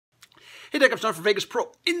Hey, Dick, I'm Sean for Vegas Pro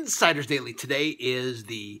Insiders Daily. Today is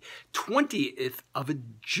the 20th of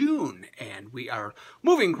June, and we are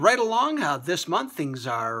moving right along this month. Things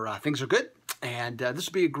are good, and this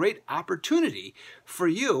will be a great opportunity for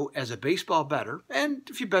you as a baseball bettor, and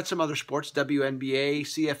if you bet some other sports, WNBA,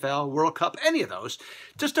 CFL, World Cup, any of those,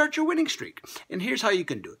 to start your winning streak. And here's how you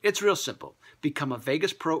can do it. It's real simple. Become a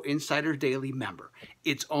Vegas Pro Insider Daily member.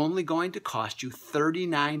 It's only going to cost you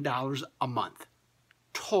 $39 a month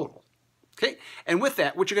total. Okay, and with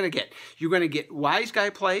that, what you're going to get Wise Guy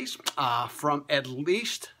plays from at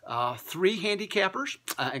least 3 handicappers,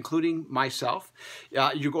 including myself.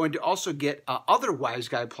 You're going to also get other Wise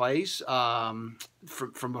Guy plays from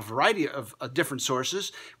a variety of different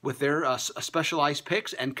sources with their specialized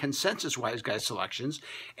picks and consensus Wise Guy selections.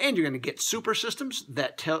 And you're going to get super systems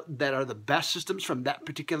that are the best systems from that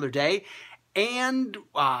particular day, and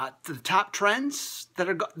the top trends that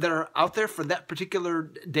are out there for that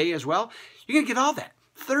particular day as well. You're going to get all that.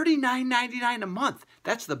 $39.99 a month.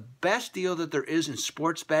 That's the best deal that there is in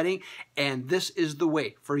sports betting, and this is the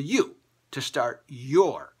way for you to start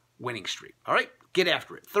your winning streak. All right? Get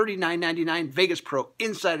after it. $39.99,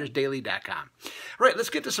 VegasProInsidersDaily.com. All right, let's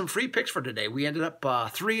get to some free picks for today. We ended up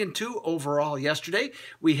 3-2 overall yesterday.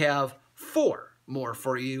 We have 4 more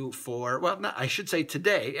for you for, well, not, I should say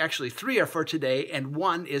today. Actually, 3 are for today, and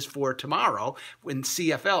 1 is for tomorrow in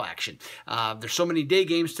CFL action. There's so many day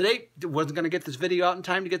games today. Wasn't going to get this video out in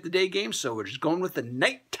time to get the day games, so we're just going with the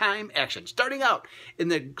nighttime action. Starting out in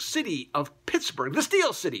the city of Pittsburgh, the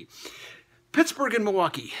Steel City. Pittsburgh and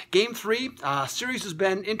Milwaukee. Game 3. Series has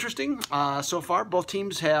been interesting so far. Both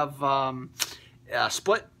teams have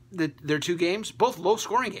split their 2 games, both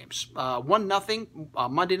low-scoring games.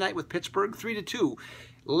 1-0 Monday night with Pittsburgh, 3-2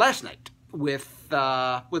 last night with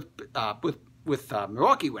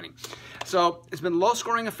Milwaukee winning. So it's been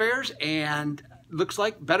low-scoring affairs, and looks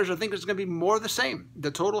like bettors are thinking it's going to be more of the same.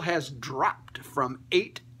 The total has dropped from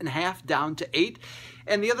 8.5 down to 8.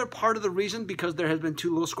 And the other part of the reason, because there has been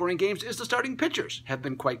 2 low-scoring games, is the starting pitchers have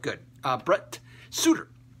been quite good. Brett Suter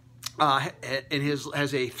has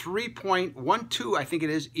a 3.12, I think it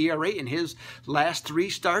is, ERA in his last 3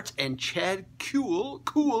 starts, and Chad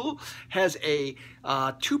Kuhl has a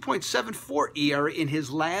 2.74 ERA in his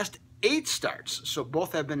last 8 starts. So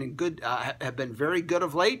both have been have been very good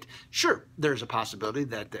of late. Sure, there's a possibility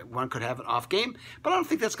that one could have an off game, but I don't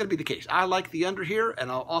think that's going to be the case. I like the under here, and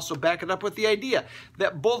I'll also back it up with the idea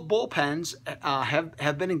that both bullpens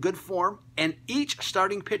have been in good form, and each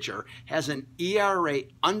starting pitcher has an ERA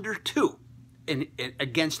under 2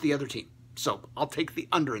 against the other team. So I'll take the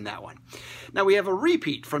under in that one. Now we have a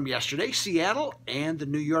repeat from yesterday, Seattle and the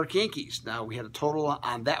New York Yankees. Now we had a total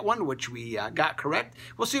on that one, which we got correct.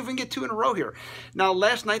 We'll see if we can get 2 in a row here. Now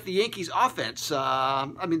last night the Yankees offense,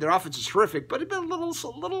 I mean their offense is terrific, but it's been a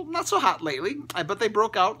little not so hot lately. But they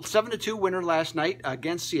broke out 7-2 winner last night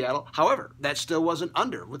against Seattle. However, that still wasn't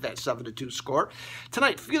under with that 7-2 score.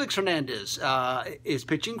 Tonight Felix Hernandez is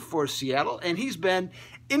pitching for Seattle, and he's been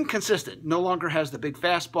inconsistent. No longer has the big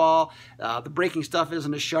fastball. The breaking stuff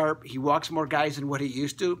isn't as sharp. He walks more guys than what he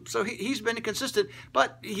used to. So he's been inconsistent,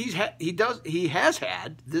 but he has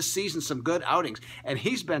had this season some good outings, and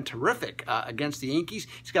he's been terrific against the Yankees.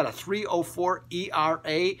 He's got a 3.04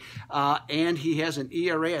 ERA, and he has an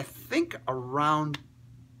ERA, I think, around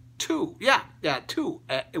 2. Yeah, 2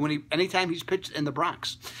 anytime he's pitched in the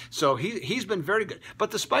Bronx. So he's been very good.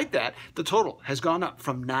 But despite that, the total has gone up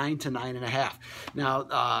from 9 to 9.5.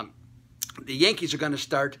 Now, the Yankees are going to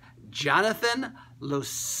start Jonathan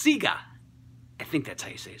Loaisiga. I think that's how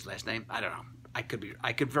you say his last name. I don't know. I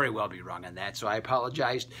could very well be wrong on that, so I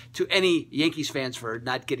apologize to any Yankees fans for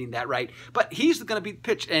not getting that right. But he's going to be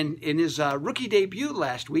pitched, and in his rookie debut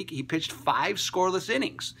last week, he pitched 5 scoreless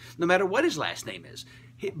innings, no matter what his last name is.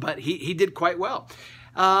 But he did quite well.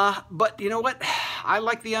 But you know what? I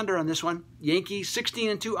like the under on this one. Yankees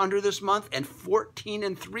 16-2 under this month, and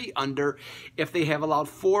 14-3 under if they have allowed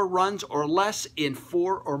 4 runs or less in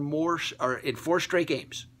 4 or more, or in 4 straight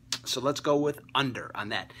games. So let's go with under on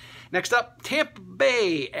that. Next up, Tampa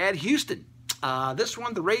Bay at Houston. This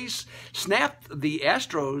one, the Rays snapped the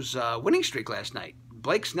Astros' winning streak last night.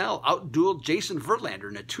 Blake Snell outdueled Jason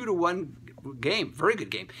Verlander in a 2-1 game. Very good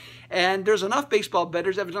game. And there's enough baseball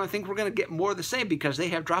bettors evidently think we're going to get more of the same, because they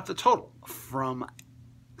have dropped the total from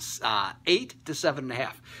 8 to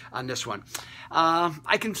 7.5 on this one.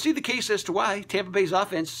 I can see the case as to why. Tampa Bay's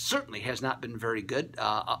offense certainly has not been very good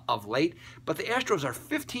of late, but the Astros are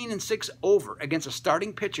 15-6 over against a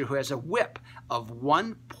starting pitcher who has a whip of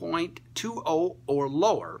 1.20 or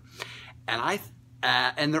lower, and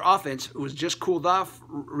and their offense was just cooled off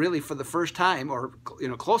really for the first time, or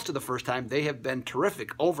close to the first time. They have been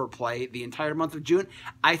terrific overplay the entire month of June.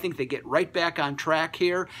 I think they get right back on track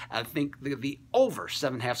here. I think the over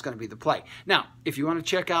 7.5 is going to be the play. Now, if you want to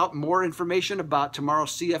check out more information about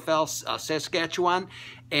tomorrow's CFL Saskatchewan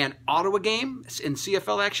and Ottawa game in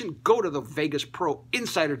CFL action, go to the Vegas Pro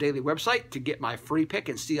Insider Daily website to get my free pick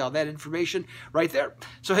and see all that information right there.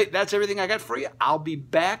 So, hey, that's everything I got for you. I'll be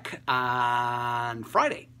back on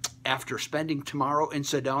Friday after spending tomorrow in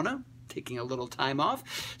Sedona, taking a little time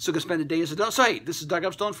off. So, going to spend a day in Sedona. So, hey, this is Doug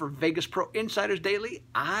Upstone for Vegas Pro Insiders Daily.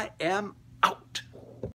 I am